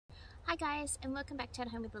Hi guys, and welcome back to At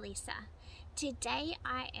Home with Elisa. Today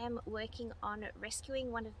I am working on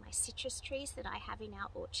rescuing one of my citrus trees that I have in our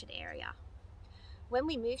orchard area. When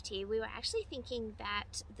we moved here, we were actually thinking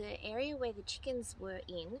that the area where the chickens were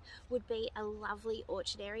in would be a lovely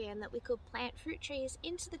orchard area and that we could plant fruit trees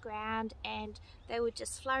into the ground and they would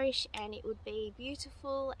just flourish and it would be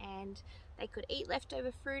beautiful and they could eat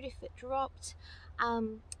leftover fruit if it dropped.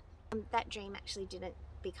 That dream actually didn't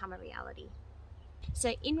become a reality.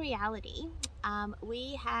 So in reality,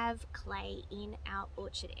 we have clay in our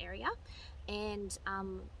orchard area and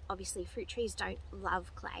obviously fruit trees don't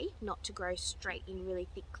love clay, not to grow straight in really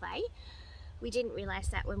thick clay. We didn't realize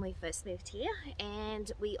that when we first moved here,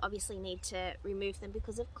 and we obviously need to remove them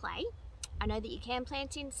because of clay. I know that you can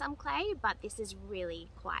plant in some clay, but this is really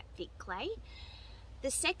quite thick clay.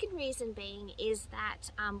 The second reason being is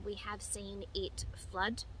that we have seen it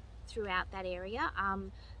flood throughout that area.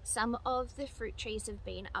 Some of the fruit trees have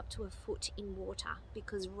been up to a foot in water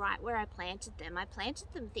because right where I planted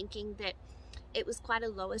them thinking that it was quite a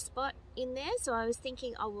lower spot in there. So I was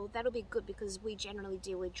thinking, oh well, that'll be good because we generally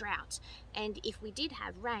deal with drought. And if we did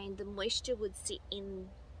have rain, the moisture would sit in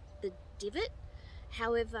the divot.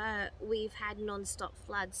 However, we've had non-stop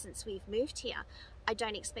floods since we've moved here. I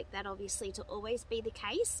don't expect that obviously to always be the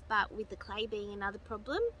case, but with the clay being another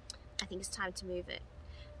problem, I think it's time to move it.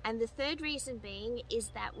 And the third reason being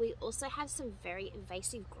is that we also have some very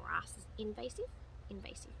invasive grasses,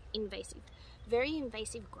 very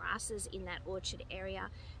invasive grasses in that orchard area,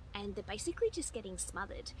 and they're basically just getting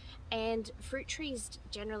smothered. And fruit trees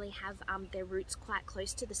generally have their roots quite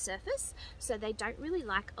close to the surface, so they don't really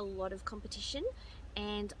like a lot of competition,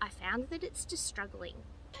 and I found that it's just struggling.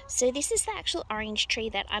 So this is the actual orange tree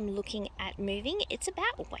that I'm looking at moving. It's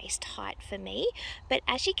about waist height for me, but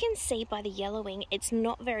as you can see by the yellowing, it's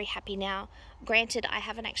not very happy now. Granted, I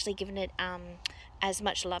haven't actually given it as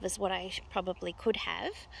much love as what I probably could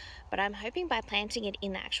have, but I'm hoping by planting it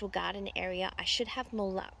in the actual garden area, I should have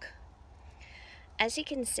more luck. As you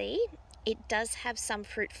can see, it does have some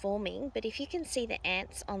fruit forming, but if you can see the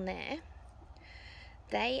ants on there,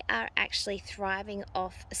 they are actually thriving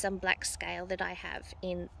off some black scale that I have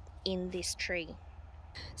in this tree.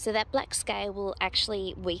 So that black scale will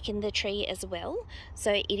actually weaken the tree as well.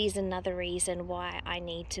 So it is another reason why I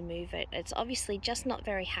need to move it. It's obviously just not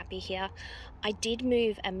very happy here. I did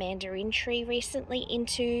move a mandarin tree recently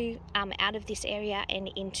into out of this area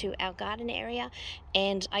and into our garden area,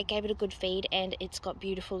 and I gave it a good feed and it's got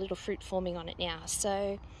beautiful little fruit forming on it now.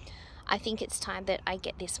 So I think it's time that I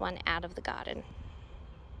get this one out of the garden.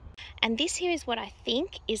 And this here is what I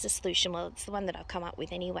think is a solution. Well, it's the one that I've come up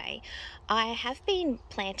with anyway. I have been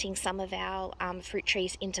planting some of our fruit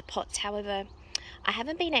trees into pots. However, I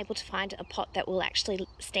haven't been able to find a pot that will actually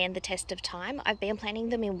stand the test of time. I've been planting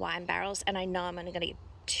them in wine barrels and I know I'm only going to get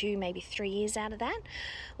 2, maybe 3 years out of that.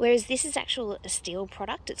 Whereas this is actual a steel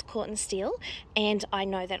product, it's cotton steel, and I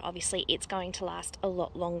know that obviously it's going to last a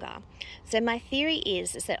lot longer. So my theory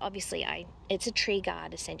is that obviously it's a tree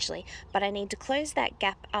guard essentially, but I need to close that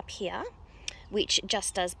gap up here, which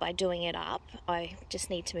just does by doing it up. I just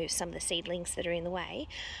need to move some of the seedlings that are in the way,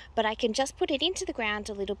 but I can just put it into the ground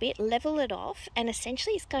a little bit, level it off, and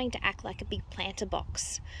essentially it's going to act like a big planter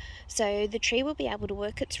box. So the tree will be able to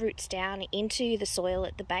work its roots down into the soil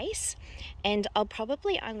at the base, and I'll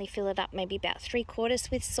probably only fill it up maybe about 3/4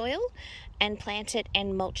 with soil and plant it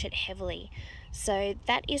and mulch it heavily. So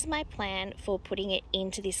that is my plan for putting it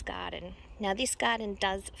into this garden. Now this garden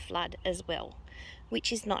does flood as well,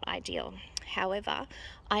 which is not ideal. However,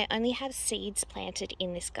 I only have seeds planted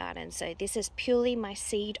in this garden, so this is purely my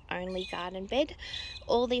seed only garden bed.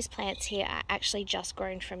 All these plants here are actually just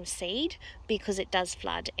grown from seed because it does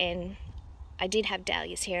flood, and I did have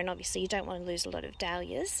dahlias here, and obviously you don't want to lose a lot of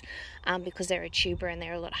dahlias because they're a tuber and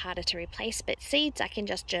they're a lot harder to replace, but seeds, I can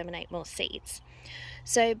just germinate more seeds.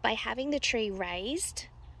 So by having the tree raised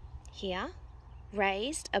here,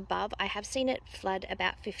 raised above, I have seen it flood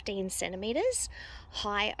about 15 centimeters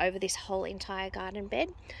high over this whole entire garden bed.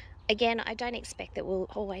 Again, I don't expect that we'll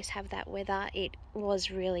always have that weather. It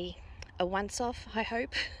was really a once off, I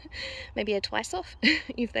hope, maybe a twice off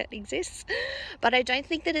if that exists, but I don't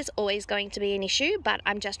think that it's always going to be an issue, but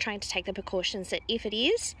I'm just trying to take the precautions that if it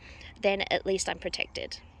is, then at least I'm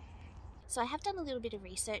protected. So I have done a little bit of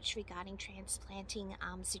research regarding transplanting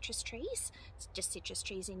citrus trees, just citrus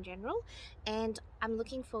trees in general, and I'm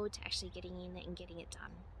looking forward to actually getting in and getting it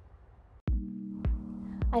done.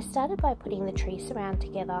 I started by putting the tree surround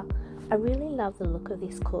together. I really love the look of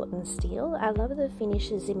this cotton steel. I love the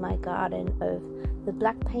finishes in my garden of the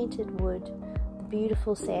black painted wood, the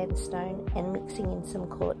beautiful sandstone, and mixing in some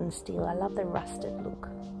cotton steel. I love the rusted look.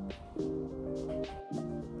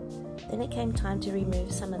 Then it came time to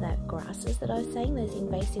remove some of that grasses that I was saying, those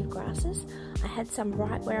invasive grasses. I had some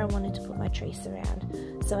right where I wanted to put my tree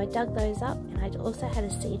surround. So I dug those up, and I also had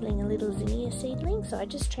a seedling, a little zinnia seedling, so I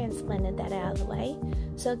just transplanted that out of the way.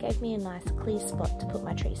 So it gave me a nice clear spot to put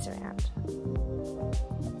my tree surround.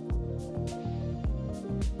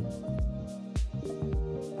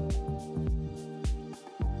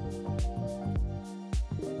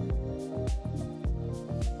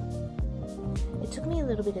 It took me a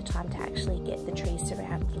little bit of time to actually get the tree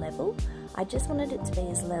surround level. I just wanted it to be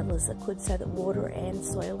as level as it could so that water and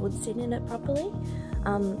soil would sit in it properly.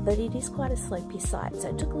 But it is quite a slopey site, so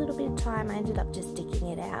it took a little bit of time. I ended up just digging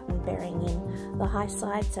it out and burying in the high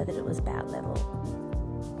side so that it was about level.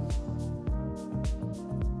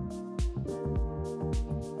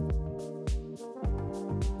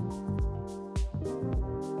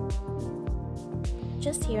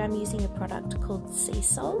 Just here I'm using a product called Sea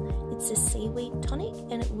Sol. It's a seaweed tonic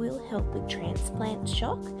and it will help with transplant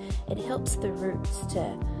shock. It helps the roots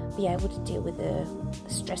to be able to deal with the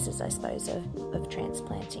stresses, I suppose, of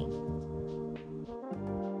transplanting.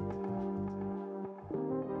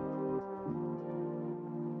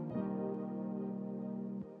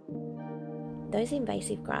 Those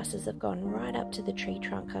invasive grasses have gone right up to the tree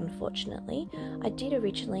trunk, unfortunately. I did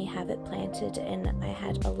originally have it planted and I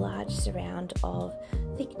had a large surround of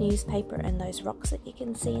thick newspaper and those rocks that you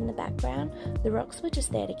can see in the background. The rocks were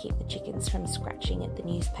just there to keep the chickens from scratching at the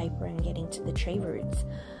newspaper and getting to the tree roots.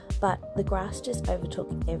 But the grass just overtook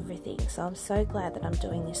everything, so I'm so glad that I'm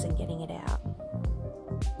doing this and getting it out.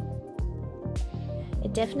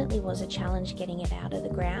 It definitely was a challenge getting it out of the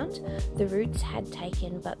ground. The roots had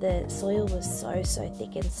taken, but the soil was so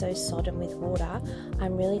thick and so sodden with water.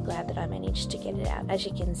 I'm really glad that I managed to get it out. As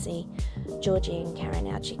you can see, Georgie and Karen,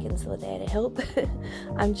 our chickens, were there to help.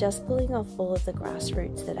 I'm just pulling off all of the grass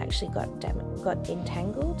roots that actually got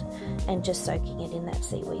entangled and just soaking it in that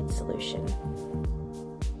seaweed solution.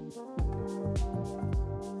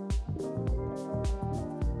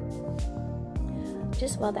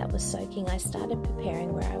 Just while that was soaking, I started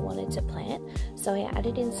preparing where I wanted to plant. So I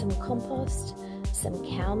added in some compost, some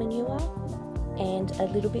cow manure, and a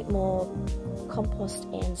little bit more compost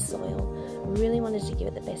and soil. Really wanted to give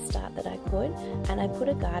it the best start that I could, and I put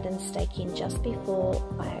a garden stake in just before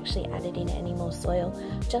I actually added in any more soil,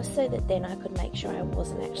 just so that then I could make sure I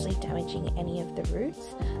wasn't actually damaging any of the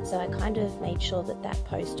roots. So I kind of made sure that that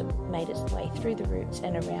post made its way through the roots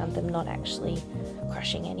and around them, not actually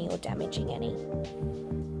crushing any or damaging any.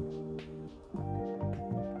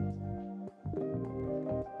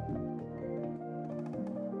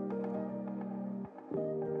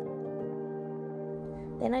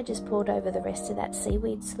 Then I just poured over the rest of that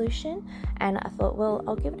seaweed solution, and I thought, well,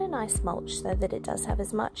 I'll give it a nice mulch so that it does have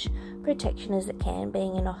as much protection as it can.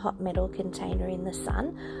 Being in a hot metal container in the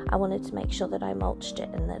sun, I wanted to make sure that I mulched it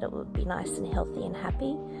and that it would be nice and healthy and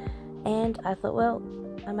happy. And I thought, well,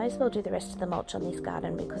 I may as well do the rest of the mulch on this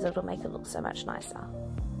garden because it'll make it look so much nicer.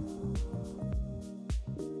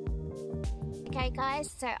 Okay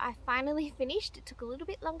guys, so I finally finished. It took a little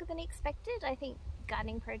bit longer than expected. I think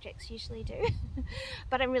gardening projects usually do,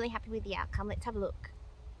 but I'm really happy with the outcome. Let's have a look.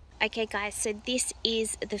 Okay guys, so this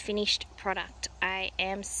is the finished product. I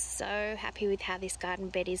am so happy with how this garden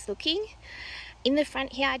bed is looking. In the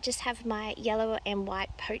front here, I just have my yellow and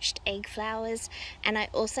white poached egg flowers, and I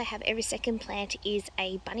also have every second plant is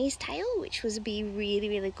a bunny's tail, which would be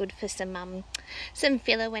really good for some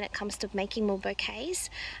filler when it comes to making more bouquets.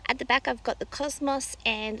 At the back, I've got the cosmos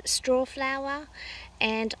and straw flower,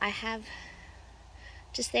 and I have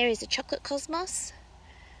just there is a chocolate cosmos,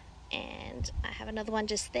 and I have another one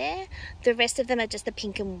just there. The rest of them are just the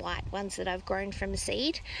pink and white ones that I've grown from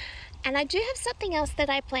seed. And I do have something else that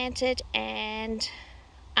I planted, and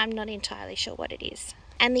I'm not entirely sure what it is.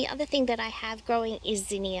 And the other thing that I have growing is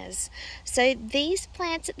zinnias. So these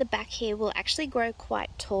plants at the back here will actually grow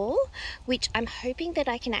quite tall, which I'm hoping that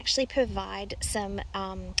I can actually provide some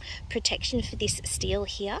protection for this steel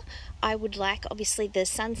here. I would like, obviously, the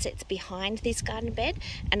sunsets behind this garden bed,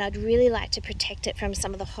 and I'd really like to protect it from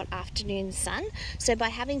some of the hot afternoon sun. So by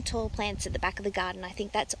having tall plants at the back of the garden, I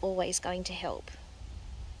think that's always going to help.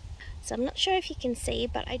 So I'm not sure if you can see,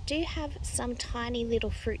 but I do have some tiny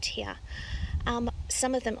little fruit here.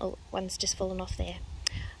 Some of them, oh, one's just fallen off there.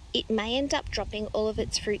 It may end up dropping all of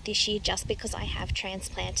its fruit this year just because I have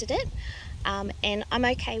transplanted it. And I'm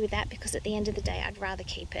okay with that because at the end of the day, I'd rather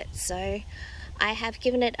keep it. So I have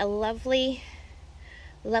given it a lovely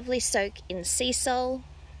soak in sea sol.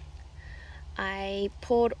 I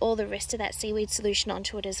poured all the rest of that seaweed solution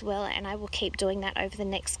onto it as well, and I will keep doing that over the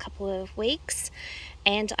next couple of weeks.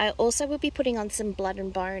 And I also will be putting on some blood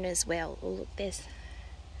and bone as well. Oh, look, there's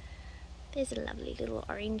There's a lovely little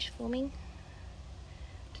orange forming.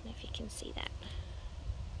 Don't know if you can see that.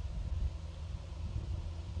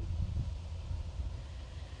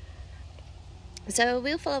 So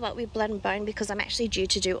we'll follow up with Blood and Bone because I'm actually due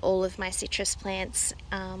to do all of my citrus plants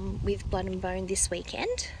with Blood and Bone this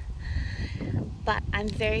weekend. But I'm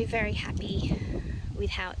very, very happy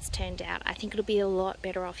with how it's turned out. I think it'll be a lot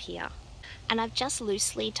better off here. And I've just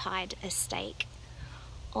loosely tied a stake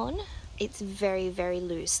on. It's very, very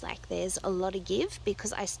loose, like there's a lot of give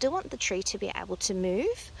because I still want the tree to be able to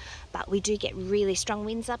move, but we do get really strong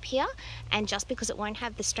winds up here, and just because it won't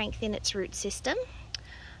have the strength in its root system,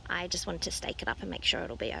 I just wanted to stake it up and make sure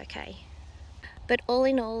it'll be okay. But all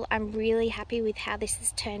in all, I'm really happy with how this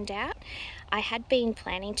has turned out. I had been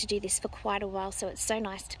planning to do this for quite a while, so it's so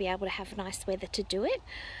nice to be able to have nice weather to do it.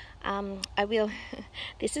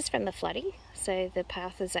 This is from the flooding, so the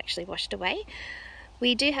path is actually washed away.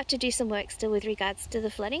 We do have to do some work still with regards to the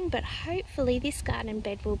flooding, but hopefully this garden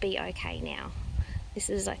bed will be okay now. This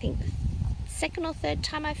is, I think, second or third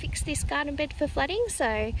time I fixed this garden bed for flooding,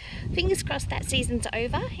 so fingers crossed that season's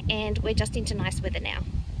over and we're just into nice weather now.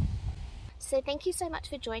 So thank you so much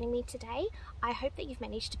for joining me today. I hope that you've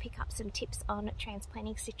managed to pick up some tips on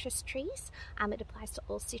transplanting citrus trees. It applies to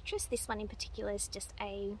all citrus. This one in particular is just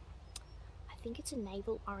I think it's a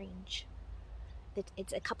navel orange.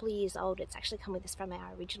 It's a couple of years old. It's actually come with us from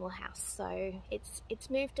our original house, so it's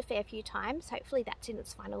moved a fair few times. Hopefully that's in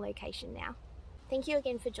its final location now. Thank you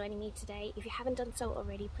again for joining me today. If you haven't done so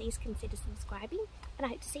already, please consider subscribing, and I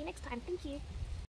hope to see you next time. Thank you.